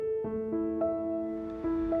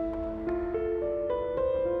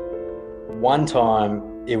One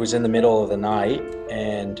time, it was in the middle of the night,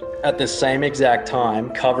 and at the same exact time,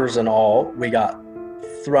 covers and all, we got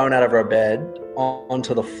thrown out of our bed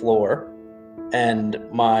onto the floor, and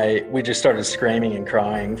we just started screaming and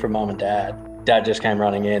crying for mom and dad. Dad just came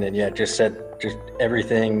running in and just said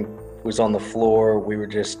everything was on the floor. We were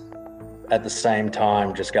just at the same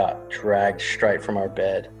time just got dragged straight from our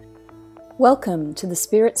bed. Welcome to the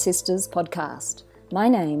Spirit Sisters podcast. My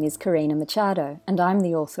name is Karina Machado, and I'm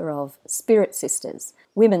the author of Spirit Sisters,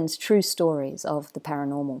 Women's True Stories of the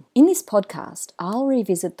Paranormal. In this podcast, I'll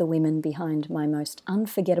revisit the women behind my most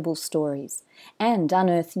unforgettable stories and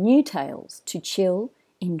unearth new tales to chill,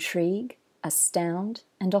 intrigue, astound,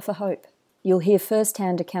 and offer hope. You'll hear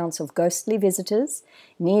first-hand accounts of ghostly visitors,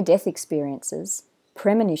 near-death experiences,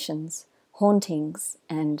 premonitions, hauntings,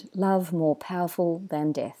 and love more powerful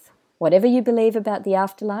than death. Whatever you believe about the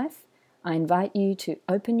afterlife, I invite you to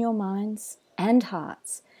open your minds and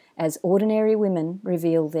hearts as ordinary women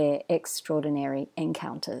reveal their extraordinary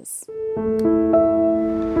encounters.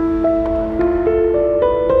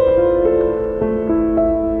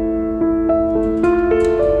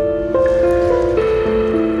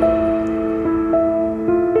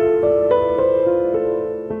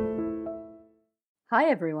 Hi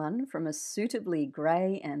everyone from a suitably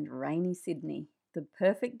grey and rainy Sydney. The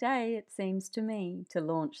perfect day, it seems to me, to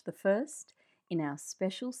launch the first in our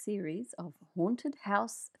special series of haunted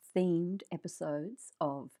house-themed episodes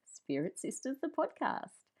of Spirit Sisters, the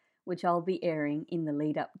podcast, which I'll be airing in the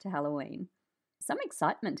lead up to Halloween. Some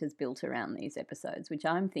excitement has built around these episodes, which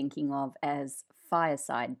I'm thinking of as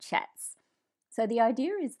fireside chats. So the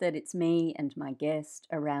idea is that it's me and my guest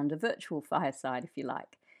around a virtual fireside, if you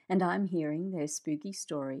like, and I'm hearing their spooky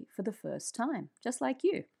story for the first time, just like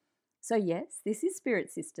you. So yes, this is Spirit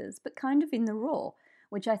Sisters, but kind of in the raw,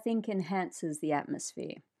 which I think enhances the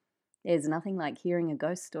atmosphere. There's nothing like hearing a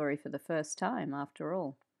ghost story for the first time, after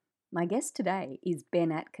all. My guest today is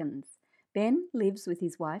Ben Atkins. Ben lives with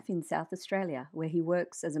his wife in South Australia, where he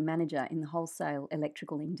works as a manager in the wholesale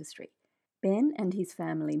electrical industry. Ben and his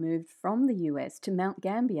family moved from the US to Mount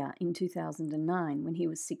Gambier in 2009 when he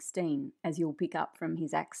was 16, as you'll pick up from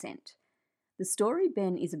his accent. The story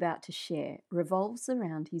Ben is about to share revolves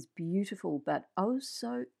around his beautiful but oh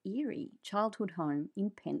so eerie childhood home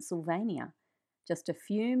in Pennsylvania, just a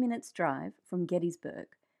few minutes' drive from Gettysburg,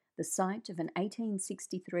 the site of an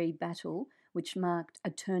 1863 battle which marked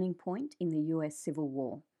a turning point in the US Civil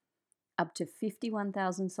War. Up to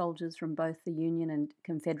 51,000 soldiers from both the Union and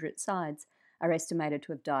Confederate sides are estimated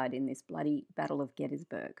to have died in this bloody Battle of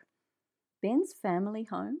Gettysburg. Ben's family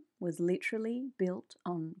home was literally built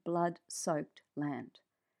on blood-soaked land.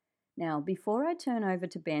 Now, before I turn over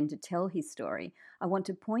to Ben to tell his story, I want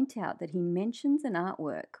to point out that he mentions an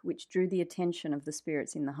artwork which drew the attention of the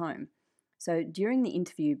spirits in the home. So during the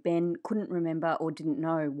interview, Ben couldn't remember or didn't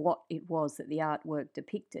know what it was that the artwork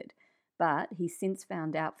depicted, but he's since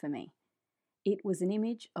found out for me. It was an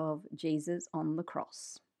image of Jesus on the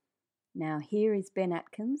cross. Now, here is Ben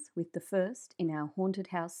Atkins with the first in our Haunted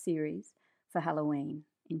House series for Halloween.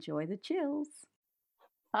 Enjoy the chills.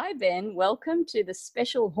 Hi, Ben. Welcome to the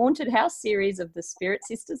special Haunted House series of the Spirit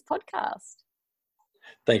Sisters podcast.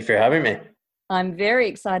 Thank you for having me. I'm very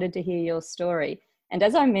excited to hear your story. And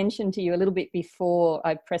as I mentioned to you a little bit before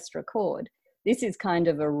I pressed record, this is kind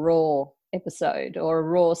of a raw episode or a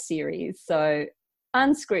raw series. So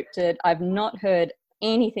unscripted. I've not heard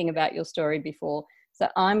anything about your story before. So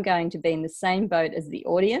I'm going to be in the same boat as the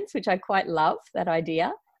audience, which I quite love, that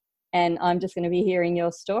idea. And I'm just going to be hearing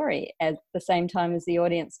your story at the same time as the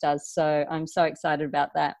audience does. So I'm so excited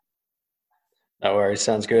about that. No worries.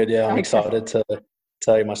 Sounds good. Yeah, I'm excited to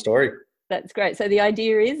tell you my story. That's great. So the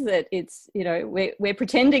idea is that it's, we're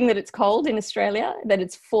pretending that it's cold in Australia, that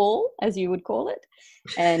it's fall, as you would call it.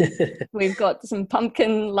 And we've got some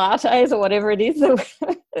pumpkin lattes or whatever it is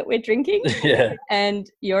that we're drinking. Yeah. And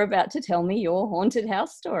you're about to tell me your haunted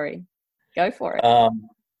house story. Go for it. All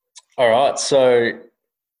right. So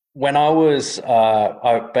when I was,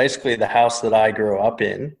 basically the house that I grew up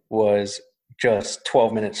in was just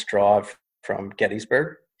 12 minutes drive from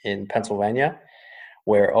Gettysburg in Pennsylvania,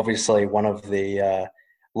 where obviously one of the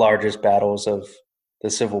largest battles of the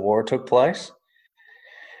Civil War took place.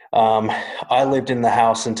 I lived in the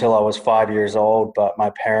house until I was 5 years old, but my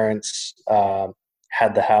parents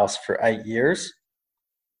had the house for 8 years.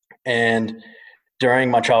 And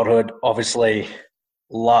during my childhood, obviously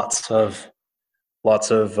lots of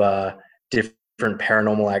different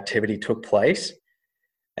paranormal activity took place.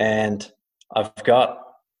 And I've got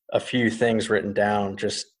a few things written down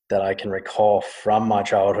just that I can recall from my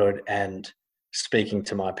childhood and speaking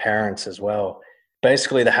to my parents as well.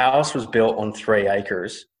 Basically, the house was built on 3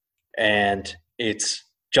 acres and it's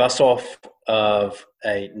just off of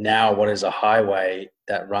what is a highway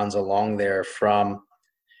that runs along there from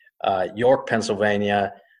York,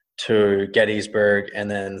 Pennsylvania to Gettysburg and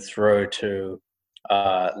then through to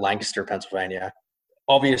Lancaster, Pennsylvania.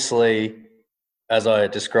 Obviously, as I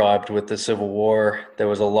described with the Civil War,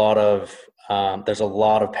 there's a lot of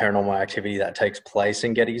paranormal activity that takes place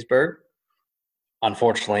in Gettysburg.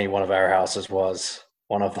 Unfortunately, one of our houses was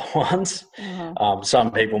one of the ones.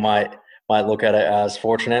 Some people might look at it as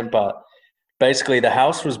fortunate, but basically the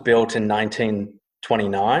house was built in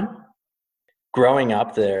 1929. Growing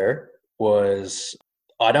up there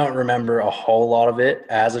I don't remember a whole lot of it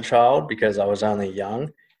as a child because I was only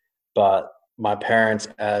young, but my parents,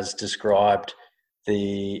 as described,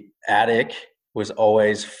 the attic was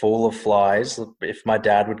always full of flies. If my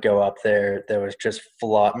dad would go up there, there was just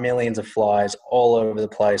millions of flies all over the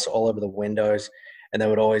place, all over the windows, and there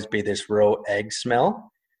would always be this real egg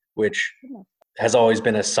smell, which has always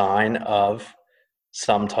been a sign of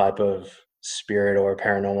some type of spirit or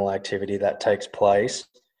paranormal activity that takes place.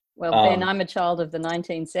 Well, Ben, I'm a child of the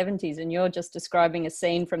 1970s, and you're just describing a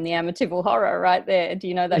scene from the Amityville Horror right there. Do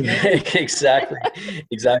you know that movie? Exactly.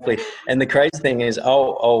 And the crazy thing is,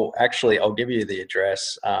 actually, I'll give you the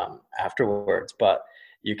address afterwards, but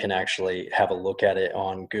you can actually have a look at it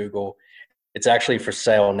on Google. It's actually for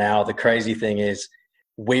sale now. The crazy thing is,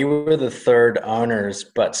 we were the third owners,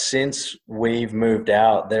 but since we've moved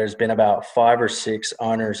out, there's been about 5 or 6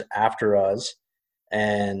 owners after us,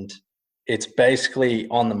 and it's basically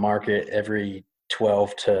on the market every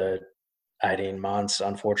 12 to 18 months,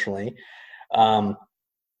 unfortunately. But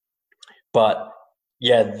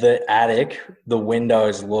yeah, the attic, the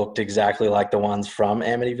windows looked exactly like the ones from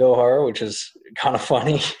Amityville Horror, which is kind of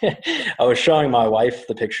funny. I was showing my wife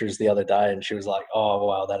the pictures the other day, and she was like, "Oh,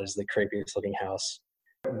 wow, that is the creepiest looking house."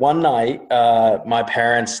 One night, my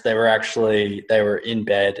parents, they were in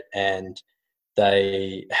bed, and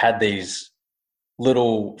they had these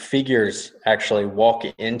little figures actually walk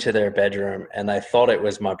into their bedroom, and they thought it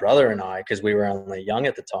was my brother and I because we were only young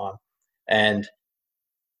at the time. And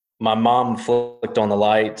my mom flicked on the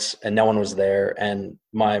lights and no one was there, and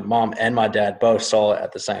my mom and my dad both saw it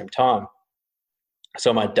at the same time.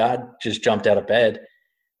 So my dad just jumped out of bed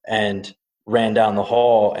and ran down the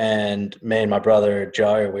hall, and me and my brother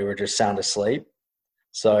Joe, we were just sound asleep.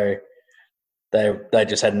 So they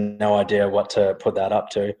just had no idea what to put that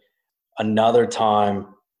up to. Another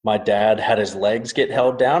time, my dad had his legs get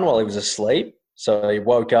held down while he was asleep. So he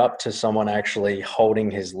woke up to someone actually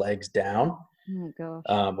holding his legs down,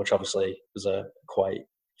 which obviously was a quite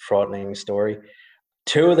frightening story.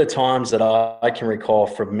 2 of the times that I can recall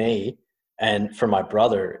from me and from my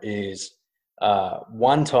brother is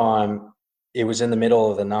one time it was in the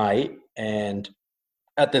middle of the night, and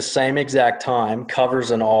at the same exact time,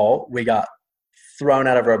 covers and all, we got thrown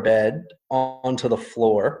out of our bed onto the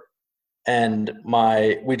floor. And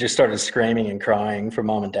we just started screaming and crying for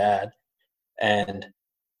mom and dad, and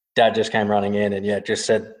dad just came running in and just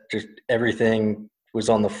said everything was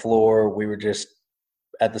on the floor. We were just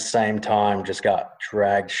at the same time just got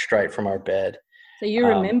dragged straight from our bed. So you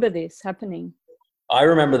remember this happening? I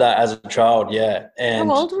remember that as a child, yeah. And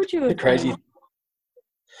how old would you have been?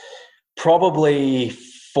 Probably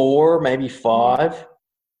 4, maybe 5.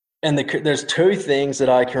 And there's 2 things that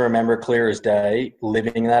I can remember clear as day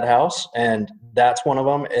living in that house, and that's one of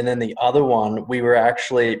them. And then the other one,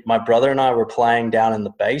 my brother and I were playing down in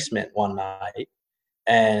the basement one night,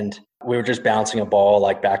 and we were just bouncing a ball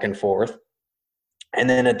like back and forth. And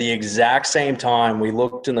then at the exact same time, we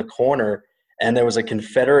looked in the corner, and there was a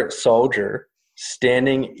Confederate soldier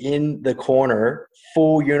standing in the corner,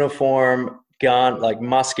 full uniform, gun, like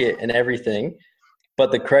musket and everything.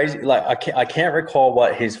 But the crazy, like, I can't recall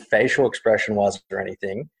what his facial expression was or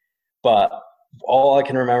anything, but all I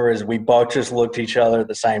can remember is we both just looked at each other at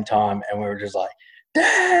the same time, and we were just like,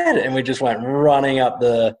 "Dad!" And we just went running up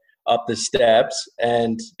the steps,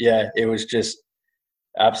 and it was just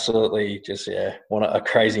absolutely just a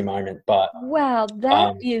crazy moment. But wow,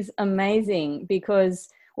 that is amazing because,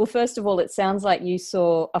 well, first of all, it sounds like you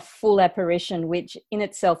saw a full apparition, which in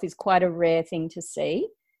itself is quite a rare thing to see,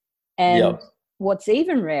 and what's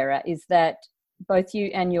even rarer is that both you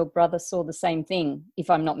and your brother saw the same thing, if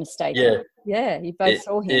I'm not mistaken. Yeah, you both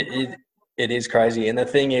saw him. It is crazy. And the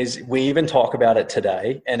thing is, we even talk about it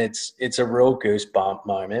today, and it's a real goosebump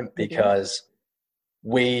moment because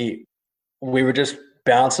we were just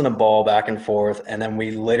bouncing a ball back and forth, and then we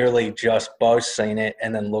literally just both seen it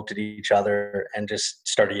and then looked at each other and just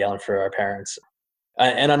started yelling for our parents.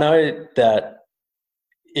 And I know that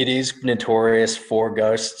it is notorious for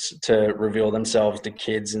ghosts to reveal themselves to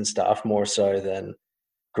kids and stuff more so than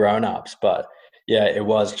grown-ups. But yeah, it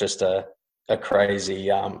was just a crazy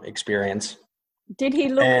experience. Did he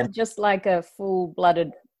look And just like a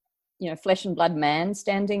full-blooded, flesh and blood man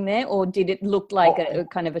standing there, or did it look like oh, a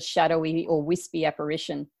kind of a shadowy or wispy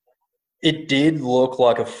apparition? it did look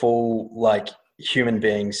like a full like human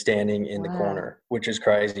being standing in the Wow. corner, which is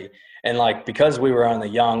crazy. And like because we were only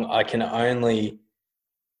young, I can only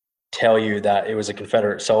tell you that it was a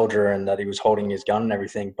Confederate soldier and that he was holding his gun and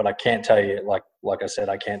everything, but I can't tell you like I said,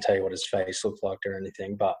 I can't tell you what his face looked like or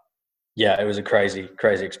anything. But yeah, it was a crazy,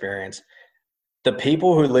 crazy experience. The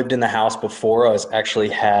people who lived in the house before us actually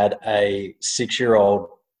had a 6-year-old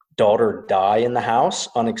daughter die in the house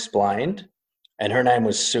unexplained, and her name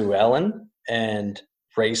was Sue Ellen. And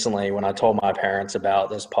recently, when I told my parents about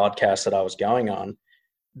this podcast that I was going on,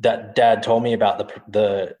 that dad told me about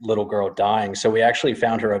the little girl dying. So we actually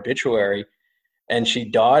found her obituary, and she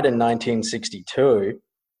died in 1962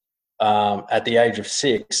 at the age of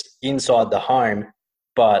 6 inside the home,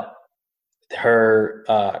 but her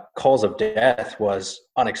cause of death was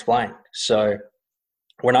unexplained. So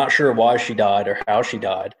we're not sure why she died or how she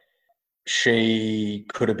died. She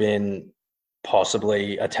could have been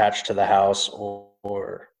possibly attached to the house,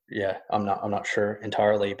 or yeah, I'm not sure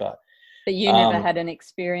entirely, but But you never had an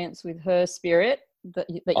experience with her spirit that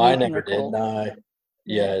I you can never did. recall? No,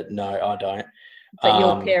 Yeah. yeah, no, I don't. But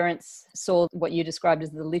your Um, parents saw what you described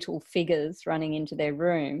as the little figures running into their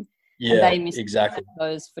room, and yeah, they mistook exactly.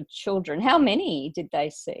 those for children. How many did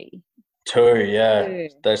they see? Two, yeah, Two.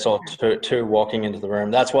 they saw two walking into the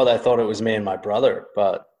room. That's why they thought it was me and my brother,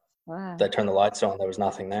 but Wow. they turned the lights on. There was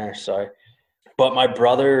nothing there. So, but my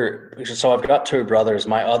brother, so I've got two brothers.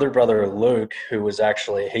 My other brother, Luke, who was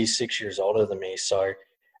actually, he's 6 years older than me. So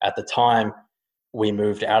at the time, we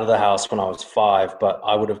moved out of the house when I was 5, but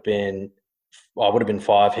I would have been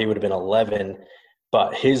 5, he would have been 11.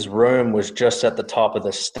 But his room was just at the top of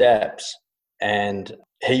the steps. And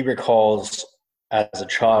he recalls as a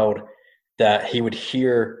child that he would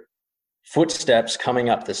hear footsteps coming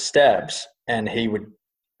up the steps, and he would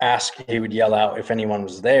yell out if anyone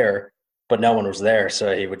was there, but no one was there.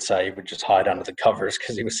 So he would say he would just hide under the covers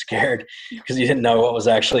because he was scared because he didn't know what was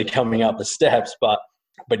actually coming up the steps. But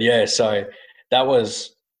yeah, so that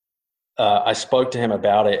was I spoke to him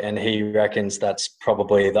about it, and he reckons that's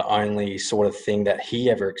probably the only sort of thing that he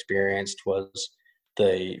ever experienced was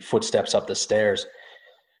the footsteps up the stairs.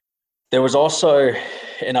 There was also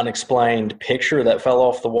an unexplained picture that fell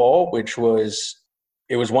off the wall, which was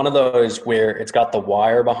it was one of those where it's got the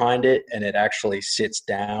wire behind it and it actually sits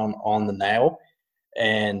down on the nail,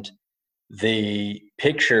 and the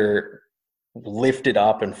picture lifted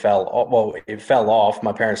up and fell off. Well, it fell off.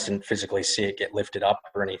 My parents didn't physically see it get lifted up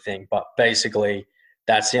or anything, but basically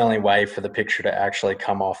that's the only way for the picture to actually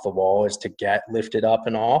come off the wall is to get lifted up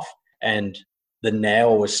and off. And the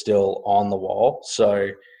nail was still on the wall. So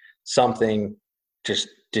something just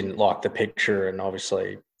didn't like the picture and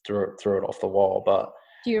obviously threw it off the wall. But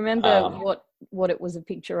Do you remember what it was a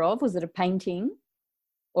picture of? Was it a painting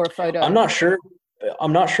or a I'm photo? not sure.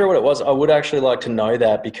 I'm not sure what it was. I would actually like to know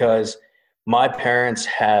that because my parents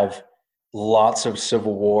have lots of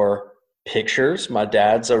Civil War pictures. My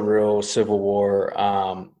dad's a real Civil War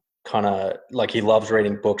kind of like he loves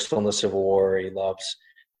reading books on the Civil War. He loves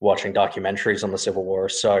watching documentaries on the Civil War.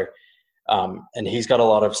 So, and he's got a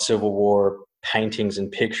lot of Civil War paintings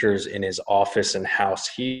and pictures in his office and house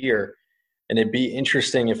here. And it'd be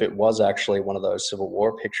interesting if it was actually one of those Civil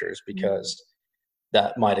War pictures Mm. because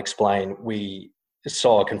that might explain we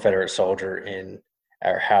saw a Confederate soldier in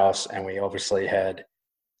our house, and we obviously had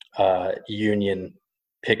Union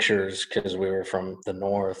pictures because we were from the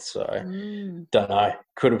North. So Mm. don't know.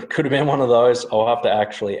 Could have been one of those. I'll have to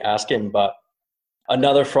actually ask him. But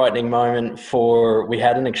another frightening moment for we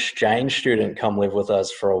had an exchange student come live with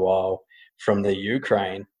us for a while from the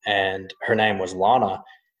Ukraine, and her name was Lana.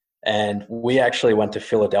 And we actually went to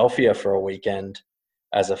Philadelphia for a weekend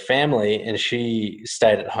as a family, and she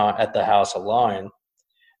stayed at the house alone.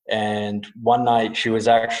 And one night she was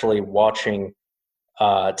actually watching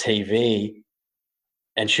TV,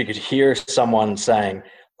 and she could hear someone saying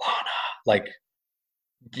 "Lana," like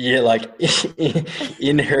yeah, like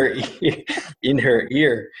in her in her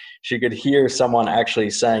ear. She could hear someone actually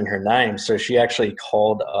saying her name. So she actually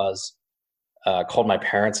called my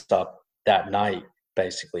parents up that night,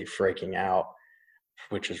 basically freaking out,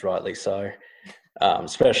 which is rightly so.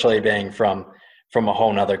 Especially being from a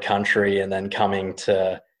whole nother country and then coming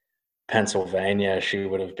to Pennsylvania, she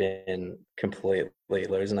would have been completely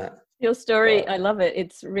losing it. Your story, But I love it.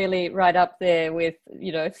 It's really right up there with,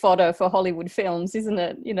 fodder for Hollywood films, isn't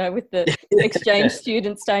it? With the exchange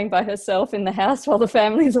student staying by herself in the house while the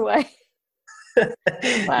family's away.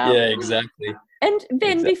 Wow. Yeah, exactly. And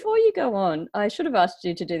Ben, Exactly. before you go on, I should have asked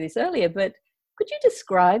you to do this earlier, but could you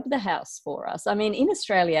describe the house for us? I mean, in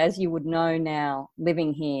Australia, as you would know now,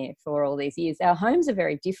 living here for all these years, our homes are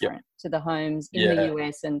very Yep. different to the homes in the Yeah.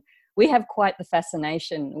 US, and we have quite the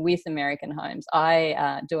fascination with American homes.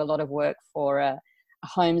 I do a lot of work for a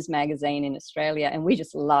homes magazine in Australia, and we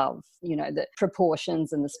just love, the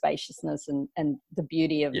proportions and the spaciousness and the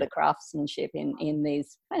beauty of Yeah. the craftsmanship in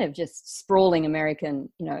these kind of just sprawling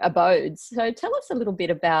American, abodes. So tell us a little bit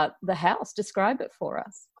about the house. Describe it for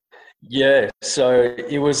us. Yeah. So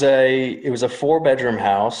it was a 4-bedroom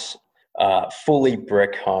house, fully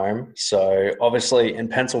brick home. So obviously in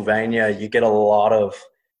Pennsylvania, you get a lot of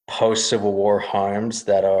post Civil War homes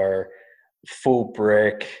that are full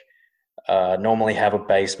brick, normally have a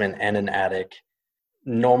basement and an attic.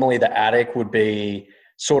 Normally the attic would be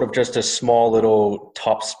sort of just a small little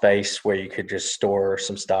top space where you could just store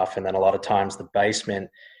some stuff. And then a lot of times the basement,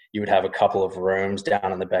 you would have a couple of rooms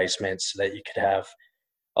down in the basement so that you could have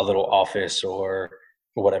a little office or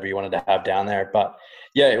whatever you wanted to have down there. But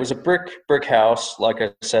yeah, it was a brick house, like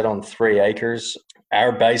I said, on 3 acres.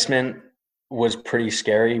 Our basement was pretty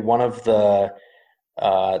scary. There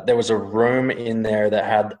was a room in there that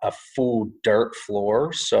had a full dirt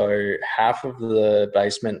floor. So half of the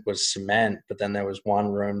basement was cement, but then there was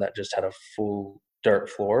one room that just had a full dirt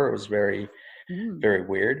floor. It was very, Mm, very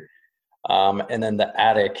weird. And then the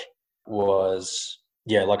attic was,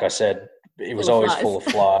 yeah, like I said, it was full of always flies. full of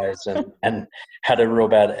flies and had a real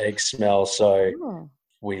bad egg smell. So Oh,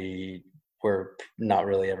 we were not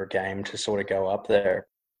really ever game to sort of go up there.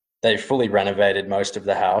 They fully renovated most of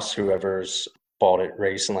the house, whoever's bought it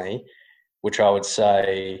recently, which I would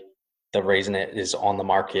say the reason it is on the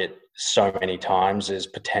market so many times is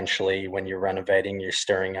potentially when you're renovating, you're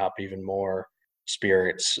stirring up even more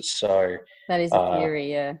spirits. So, that is a uh,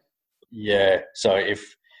 theory, yeah. yeah. So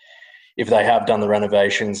if they have done the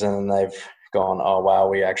renovations and they've gone, oh wow,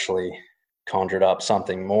 we actually conjured up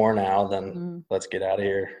something more now, then Mm. let's get out of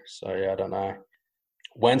here. So yeah, I don't know.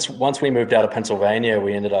 Once we moved out of Pennsylvania,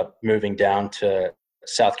 we ended up moving down to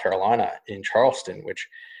South Carolina in Charleston, which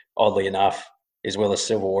oddly enough is where the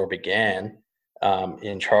Civil War began,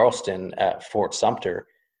 in Charleston at Fort Sumter.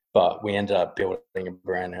 But we ended up building a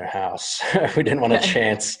brand new house. We didn't want to Okay.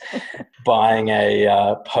 chance buying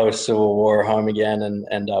a post Civil War home again and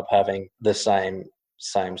end up having the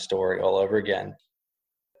same story all over again.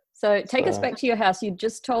 So take us So, back to your house. You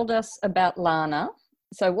just told us about Lana.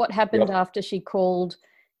 So what happened yep. after she called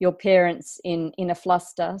your parents in a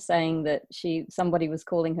fluster, saying that somebody was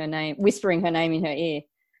calling her name, whispering her name in her ear?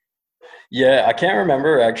 Yeah, I can't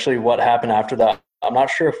remember actually what happened after that. I'm not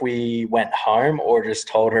sure if we went home or just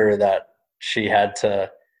told her that she had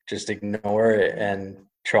to just ignore it and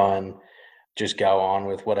try and just go on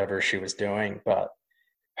with whatever she was doing. But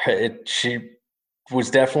she was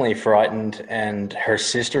definitely frightened, and her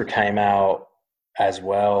sister came out as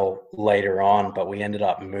well later on. But we ended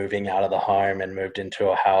up moving out of the home and moved into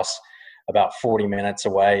a house about 40 minutes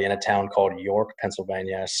away in a town called York,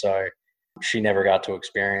 Pennsylvania. So she never got to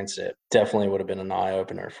experience it. Definitely would have been an eye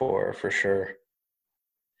opener for her, for sure.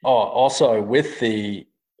 Oh, also with the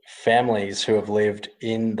families who have lived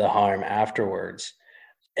in the home afterwards,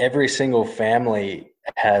 every single family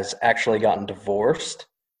has actually gotten divorced.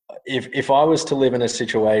 If I was to live in a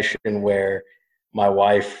situation where my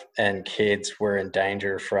wife and kids were in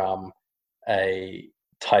danger from a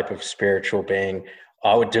type of spiritual being,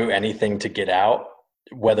 I would do anything to get out,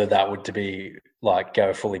 whether that would be like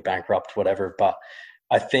go fully bankrupt, whatever. But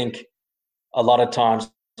I think a lot of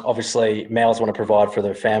times, obviously, males want to provide for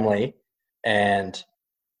their family, and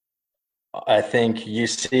I think you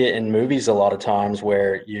see it in movies a lot of times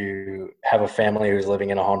where you have a family who's living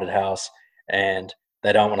in a haunted house and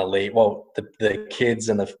they don't want to leave. Well, the kids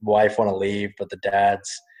and the wife want to leave, but the dad's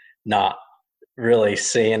not really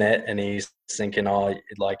seeing it and he's thinking, oh,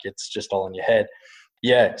 like it's just all in your head.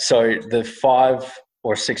 Yeah. So the 5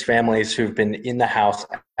 or 6 families who've been in the house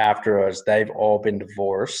after us, they've all been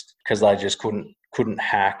divorced because they just couldn't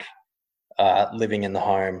hack living in the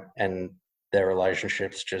home, and their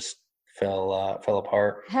relationships just fell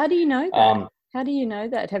apart. How do you know that? Um, How do you know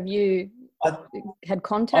that? Have you I, had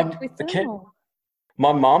contact with I them can't. or?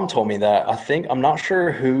 My mom told me that. I think I'm not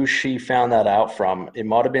sure who she found that out from. It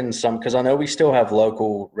might have been some because I know we still have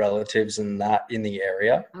local relatives in the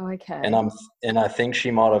area, Oh, and okay. I think she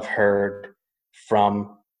might have heard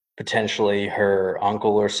from potentially her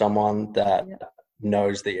uncle or someone that Yeah.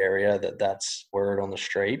 knows the area that that's word on the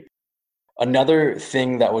street. Another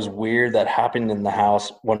thing that was weird that happened in the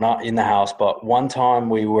house, well, not in the house, but one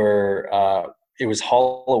time it was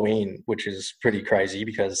Halloween, which is pretty crazy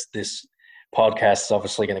because this podcast is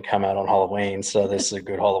obviously going to come out on Halloween, so this is a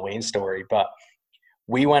good Halloween story. But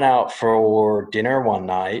we went out for dinner one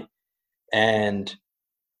night, and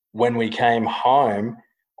when we came home,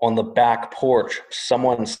 on the back porch,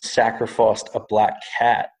 someone sacrificed a black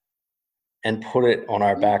cat and put it on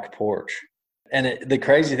our back porch. And the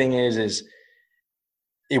crazy thing is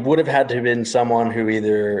it would have had to have been someone who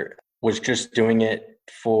either was just doing it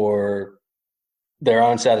for their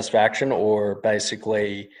own satisfaction, or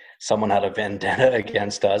basically someone had a vendetta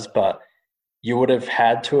against us. But you would have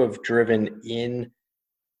had to have driven in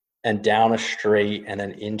and down a street and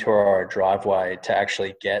then into our driveway to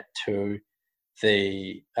actually get to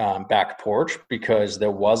the back porch, because there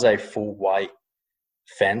was a full white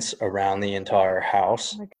fence around the entire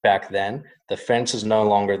house back then. The fence is no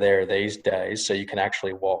longer there these days, so you can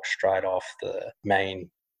actually walk straight off the main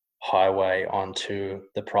highway onto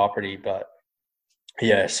the property. But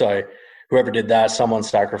yeah, so whoever did that, someone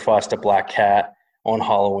sacrificed a black cat on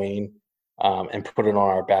Halloween and put it on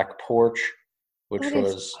our back porch, which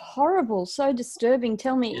was horrible, so disturbing.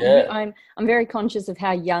 Tell me, yeah. I'm very conscious of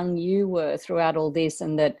how young you were throughout all this,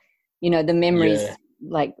 and that, you know, the memories,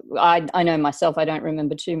 like I know myself, I don't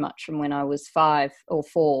remember too much from when I was 5 or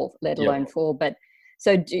 4, let alone 4. But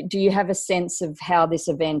so do you have a sense of how this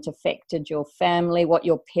event affected your family, what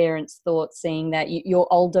your parents thought seeing that? Your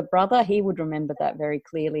older brother, he would remember that very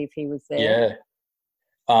clearly if he was there.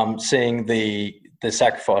 Yeah. Seeing the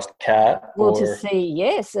sacrificed cat. Well, to see,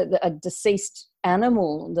 yes, a deceased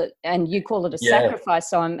animal, that, and you call it a sacrifice,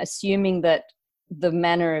 so I'm assuming that the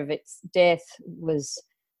manner of its death was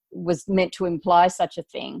meant to imply such a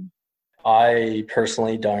thing. I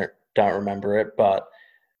personally don't remember it, but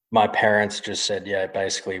my parents just said, yeah,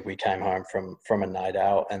 basically we came home from a night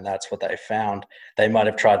out and that's what they found. They might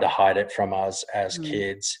have tried to hide it from us as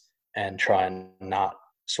kids and try and not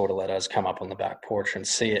sort of let us come up on the back porch and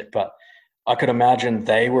see it. But I could imagine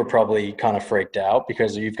they were probably kind of freaked out,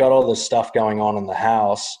 because you've got all this stuff going on in the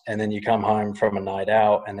house, and then you come home from a night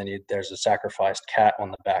out and then there's a sacrificed cat on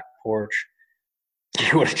the back porch.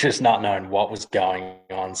 You would have just not known what was going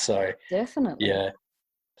on. So definitely. Yeah.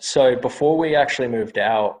 So before we actually moved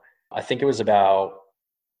out, I think it was about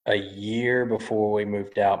a year before we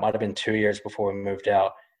moved out, might have been 2 years before we moved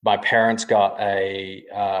out, my parents got a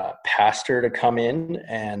pastor to come in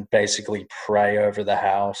and basically pray over the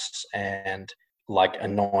house and like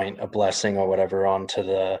anoint a blessing or whatever onto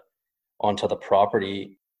the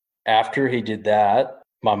property. After he did that,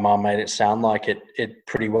 my mom made it sound like it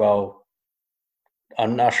pretty well,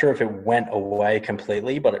 I'm not sure if it went away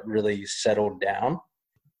completely, but it really settled down.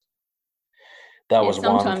 That was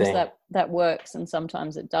one thing. Sometimes that works and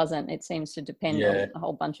sometimes it doesn't. It seems to depend on a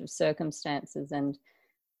whole bunch of circumstances and,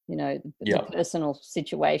 you know, the personal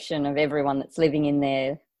situation of everyone that's living in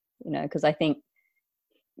there, you know, because I think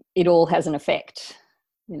it all has an effect.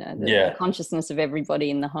 You know, the consciousness of everybody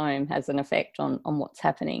in the home has an effect on what's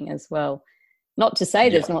happening as well. Not to say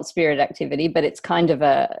there's not spirit activity, but it's kind of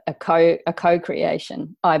a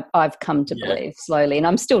co-creation. I've come to believe slowly, and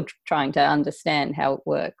I'm still trying to understand how it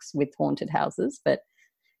works with haunted houses. But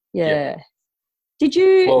did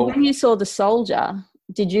you, when you saw the soldier,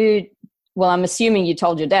 did you? Well, I'm assuming you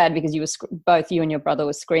told your dad, because you were both you and your brother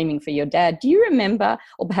were screaming for your dad. Do you remember,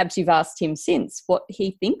 or perhaps you've asked him since, what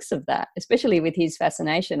he thinks of that, especially with his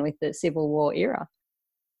fascination with the Civil War era?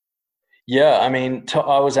 Yeah, I mean,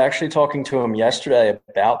 I was actually talking to him yesterday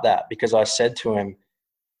about that, because I said to him,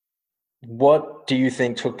 what do you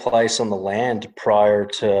think took place on the land prior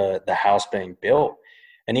to the house being built?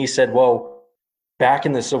 And he said, well, back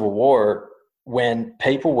in the Civil War, when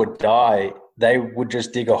people would die, they would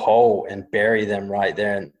just dig a hole and bury them right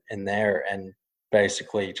there and there and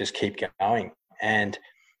basically just keep going. And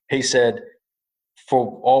he said,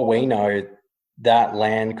 for all we know, that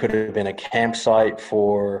land could have been a campsite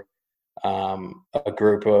for a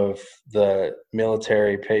group of the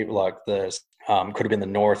military people, like could have been the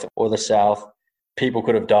North or the South. People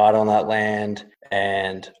could have died on that land.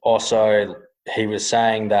 And also he was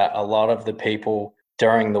saying that a lot of the people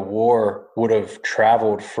during the war would have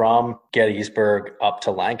traveled from Gettysburg up to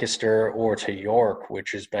Lancaster or to York,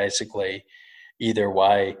 which is basically either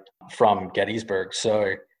way from Gettysburg.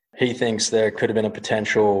 So he thinks there could have been a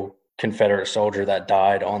potential Confederate soldier that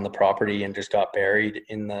died on the property and just got buried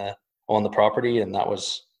on the property, and that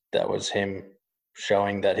was him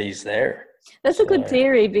showing that he's there. That's a good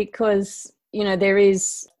theory, because, you know, there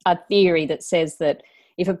is a theory that says that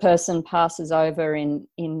if a person passes over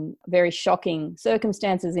in very shocking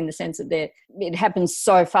circumstances, in the sense that it happens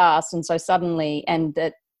so fast and so suddenly, and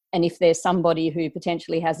if there's somebody who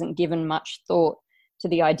potentially hasn't given much thought to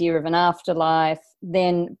the idea of an afterlife,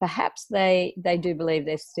 then perhaps they do believe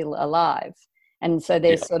they're still alive. And so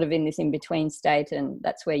they're Yeah. sort of in this in-between state, and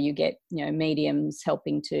that's where you get, mediums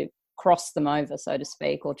helping to cross them over, so to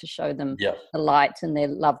speak, or to show them Yeah. the light and their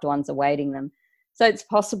loved ones awaiting them. So it's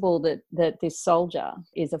possible that this soldier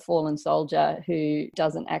is a fallen soldier who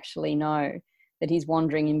doesn't actually know that he's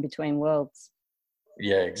wandering in between worlds.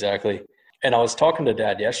 Yeah, exactly. And I was talking to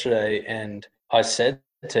Dad yesterday, and I said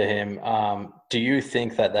to him, do you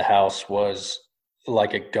think that the house was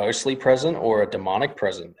like a ghostly present or a demonic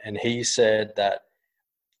present? And he said that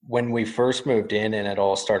when we first moved in and it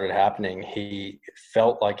all started happening, he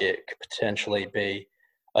felt like it could potentially be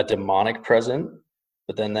a demonic present.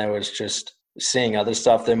 But then there was just seeing other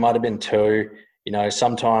stuff. There might have been two.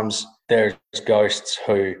 Sometimes there's ghosts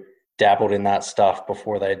who dabbled in that stuff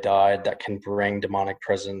before they died that can bring demonic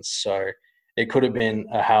presence. So it could have been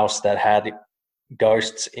a house that had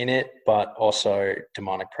ghosts in it, but also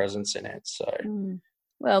demonic presence in it. So,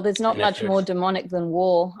 well, there's not and much more demonic than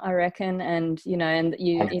war, I reckon. And and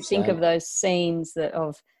you think of those scenes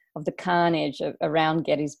of the carnage around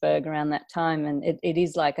Gettysburg around that time, and it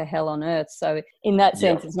is like a hell on earth. So in that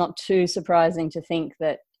sense, it's not too surprising to think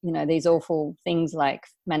that these awful things like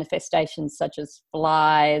manifestations such as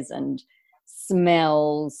flies and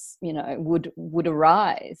smells would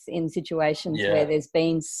arise in situations where there's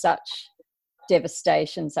been such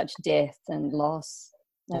devastation, such death and loss.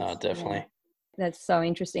 Definitely. That's so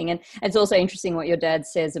interesting. And it's also interesting what your dad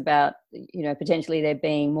says about, potentially there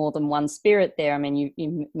being more than one spirit there. I mean,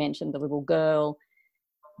 you mentioned the little girl.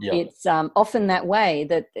 Yep. It's often that way,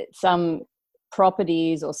 that some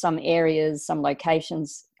properties or some areas, some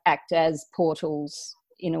locations act as portals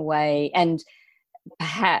in a way. And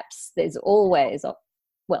perhaps there's always,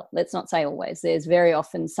 well, let's not say always, there's very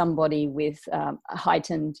often somebody with a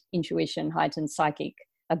heightened intuition, heightened psychic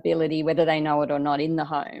ability, whether they know it or not, in the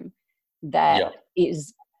home, that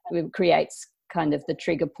creates kind of the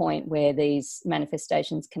trigger point where these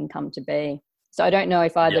manifestations can come to be. So I don't know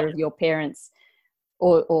if either of your parents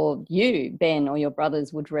or you, Ben, or your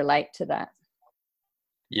brothers would relate to that.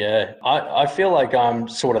 Yeah, I feel like I'm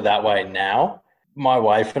sort of that way now. My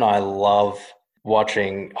wife and I love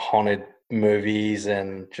watching haunted movies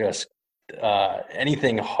and just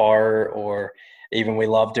anything horror, or even we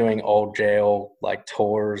love doing old jail like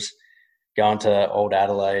tours, going to old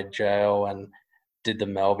Adelaide jail and did the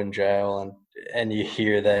Melbourne jail, and you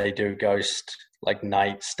hear they do ghost like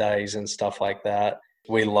night stays and stuff like that.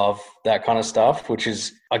 We love that kind of stuff, which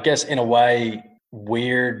is, I guess, in a way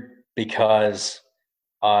weird because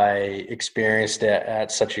I experienced it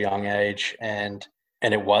at such a young age, and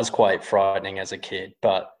it was quite frightening as a kid.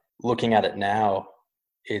 But looking at it now,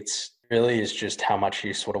 it's really is just how much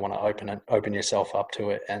you sort of want to open yourself up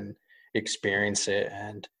to it and experience it.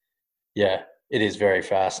 And yeah, it is very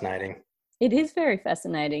fascinating. It is very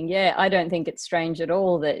fascinating. Yeah, I don't think it's strange at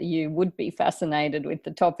all that you would be fascinated with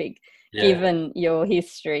the topic, given your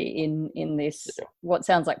history in this, what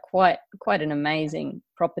sounds like quite an amazing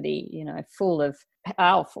property, full of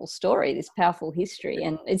powerful story, this powerful history.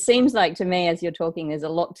 And it seems like to me, as you're talking, there's a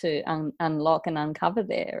lot to unlock and uncover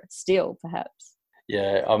there still, perhaps.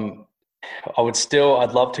 Yeah,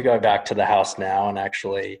 I'd love to go back to the house now and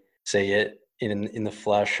actually see it in the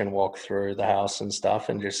flesh and walk through the house and stuff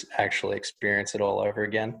and just actually experience it all over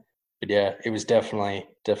again. But yeah, it was definitely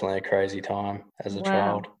a crazy time as a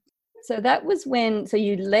child. So that was so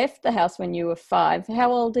you left the house when you were 5.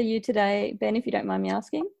 How old are you today, Ben, if you don't mind me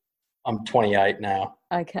asking? I'm 28 now.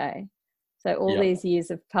 Okay. So all these years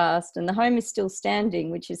have passed and the home is still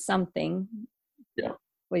standing, which is something. Yeah.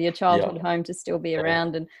 For your childhood home to still be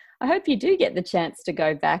around. And I hope you do get the chance to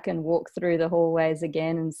go back and walk through the hallways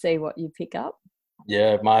again and see what you pick up.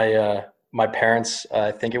 Yeah, my parents,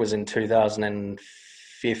 I think it was in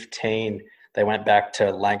 2015, they went back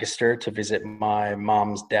to Lancaster to visit my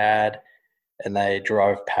mum's dad, and they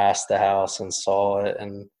drove past the house and saw it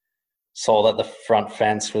and saw that the front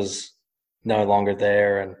fence was no longer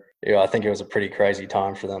there. And I think it was a pretty crazy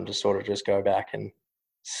time for them to sort of just go back and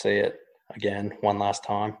see it again one last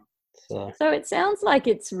time. So it sounds like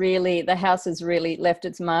the house has really left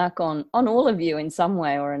its mark on all of you in some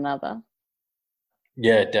way or another.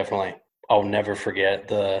 Yeah, definitely. I'll never forget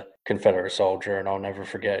the Confederate soldier, and I'll never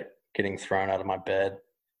forget getting thrown out of my bed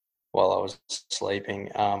while I was sleeping.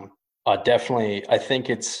 I think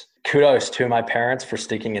it's kudos to my parents for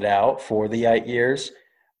sticking it out for the 8 years.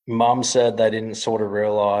 Mum said they didn't sort of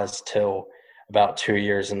realize till about 2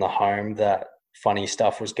 years in the home that funny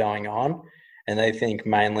stuff was going on, and they think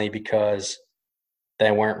mainly because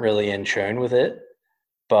they weren't really in tune with it.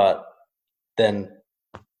 But then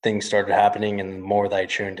things started happening, and the more they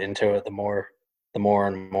tuned into it, the more the more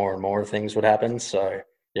and more and more things would happen. So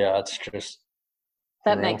yeah, it's just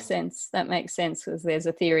That makes unreal. sense. That makes sense because there's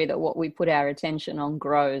a theory that what we put our attention on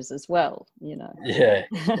grows as well, you know. Yeah,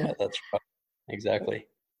 yeah, that's right. Exactly.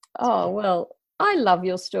 Oh, So, well, I love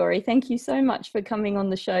your story. Thank you so much for coming on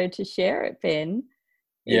the show to share it, Ben.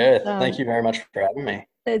 It's yeah, thank you very much for having me.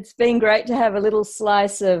 it's been great to have a little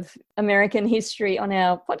slice of American history on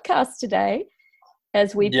our podcast today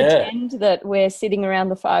as we Yeah. pretend that we're sitting around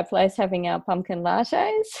the fireplace having our pumpkin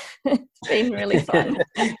lattes. It's been really fun.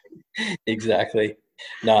 Exactly.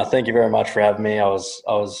 No, thank you very much for having me. I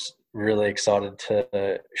was really excited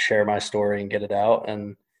to share my story and get it out,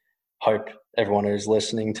 and hope everyone who's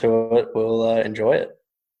listening to it will enjoy it.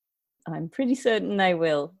 I'm pretty certain they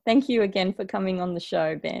will. Thank you again for coming on the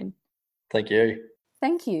show, Ben. Thank you.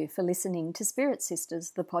 Thank you for listening to Spirit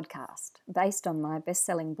Sisters, the podcast, based on my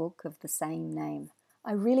best-selling book of the same name.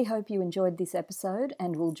 I really hope you enjoyed this episode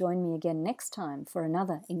and will join me again next time for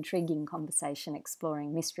another intriguing conversation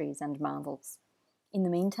exploring mysteries and marvels. In the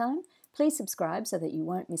meantime, please subscribe so that you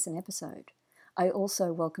won't miss an episode. I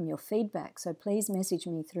also welcome your feedback, so please message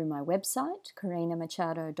me through my website,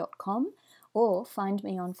 carinamachado.com, or find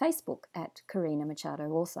me on Facebook at Carina Machado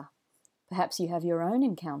Author. Perhaps you have your own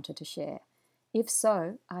encounter to share. If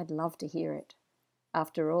so, I'd love to hear it.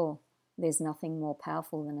 After all, there's nothing more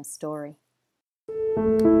powerful than a story.